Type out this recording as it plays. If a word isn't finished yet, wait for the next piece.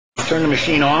turn the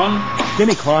machine on.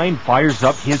 Denny Klein fires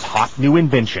up his hot new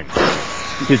invention.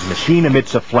 His machine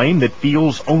emits a flame that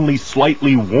feels only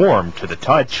slightly warm to the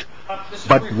touch.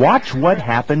 But watch what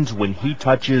happens when he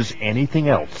touches anything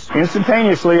else.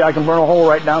 Instantaneously, I can burn a hole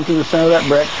right down through the center of that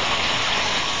brick.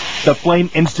 The flame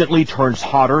instantly turns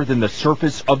hotter than the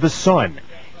surface of the sun.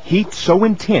 Heat so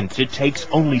intense it takes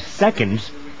only seconds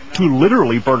to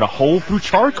literally burn a hole through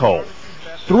charcoal.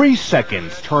 3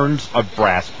 seconds turns a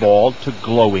brass ball to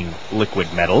glowing liquid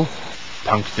metal.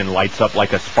 Tungsten lights up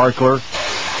like a sparkler.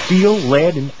 Steel,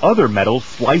 lead, and other metals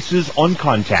slices on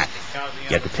contact.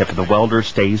 Yet the tip of the welder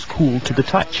stays cool to the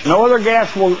touch. No other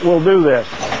gas will do this.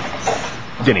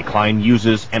 Denny Klein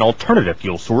uses an alternative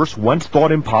fuel source once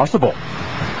thought impossible.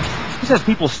 He says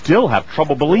people still have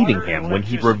trouble believing him when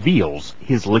he reveals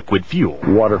his liquid fuel.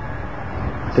 Water.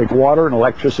 Take water and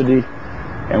electricity,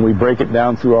 and we break it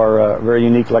down through our very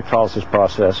unique electrolysis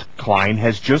process. Klein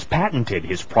has just patented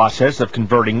his process of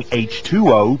converting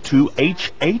H2O to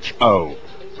HHO,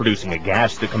 producing a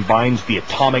gas that combines the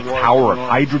atomic power of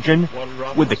hydrogen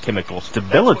with the chemical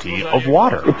stability of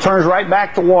water. It turns right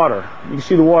back to water. You can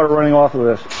see the water running off of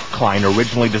this. Klein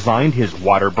originally designed his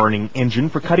water-burning engine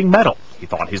for cutting metal. He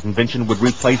thought his invention would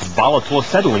replace volatile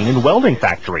acetylene in welding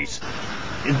factories.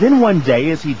 Then one day,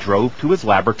 as he drove to his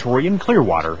laboratory in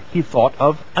Clearwater, he thought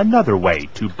of another way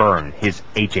to burn his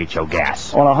HHO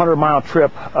gas. On a 100-mile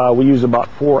trip, we use about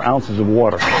 4 ounces of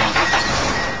water.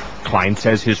 Klein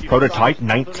says his prototype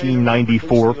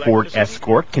 1994 Ford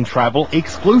Escort can travel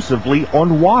exclusively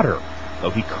on water,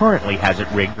 though he currently has it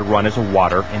rigged to run as a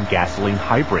water and gasoline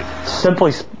hybrid.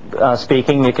 Simply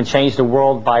speaking, it can change the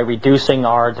world by reducing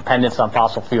our dependence on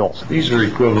fossil fuels. These are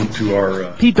equivalent to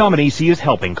our... Pete Dominici is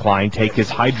helping Klein take his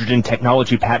hydrogen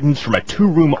technology patents from a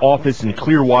 2-room office in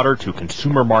Clearwater to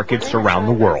consumer markets around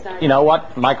the world. You know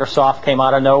what? Microsoft came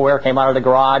out of nowhere, came out of the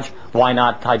garage. Why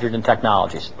not hydrogen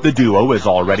technologies? The duo is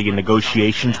already in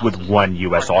negotiations with one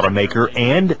U.S. automaker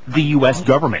and the U.S.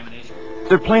 government.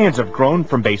 Their plans have grown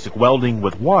from basic welding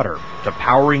with water to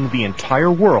powering the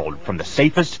entire world from the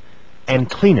safest and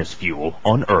cleanest fuel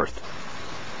on Earth.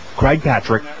 Craig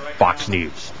Patrick, Fox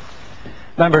News.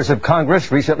 Members of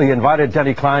Congress recently invited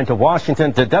Denny Klein to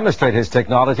Washington to demonstrate his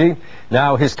technology.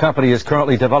 Now his company is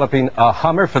currently developing a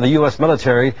Hummer for the U.S.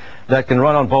 military that can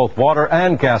run on both water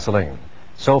and gasoline.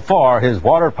 So far, his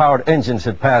water-powered engines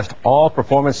have passed all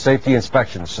performance safety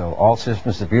inspections, so all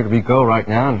systems appear to be go right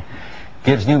now, and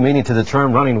gives new meaning to the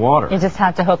term running water. You just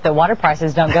have to hope that water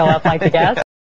prices don't go up like the gas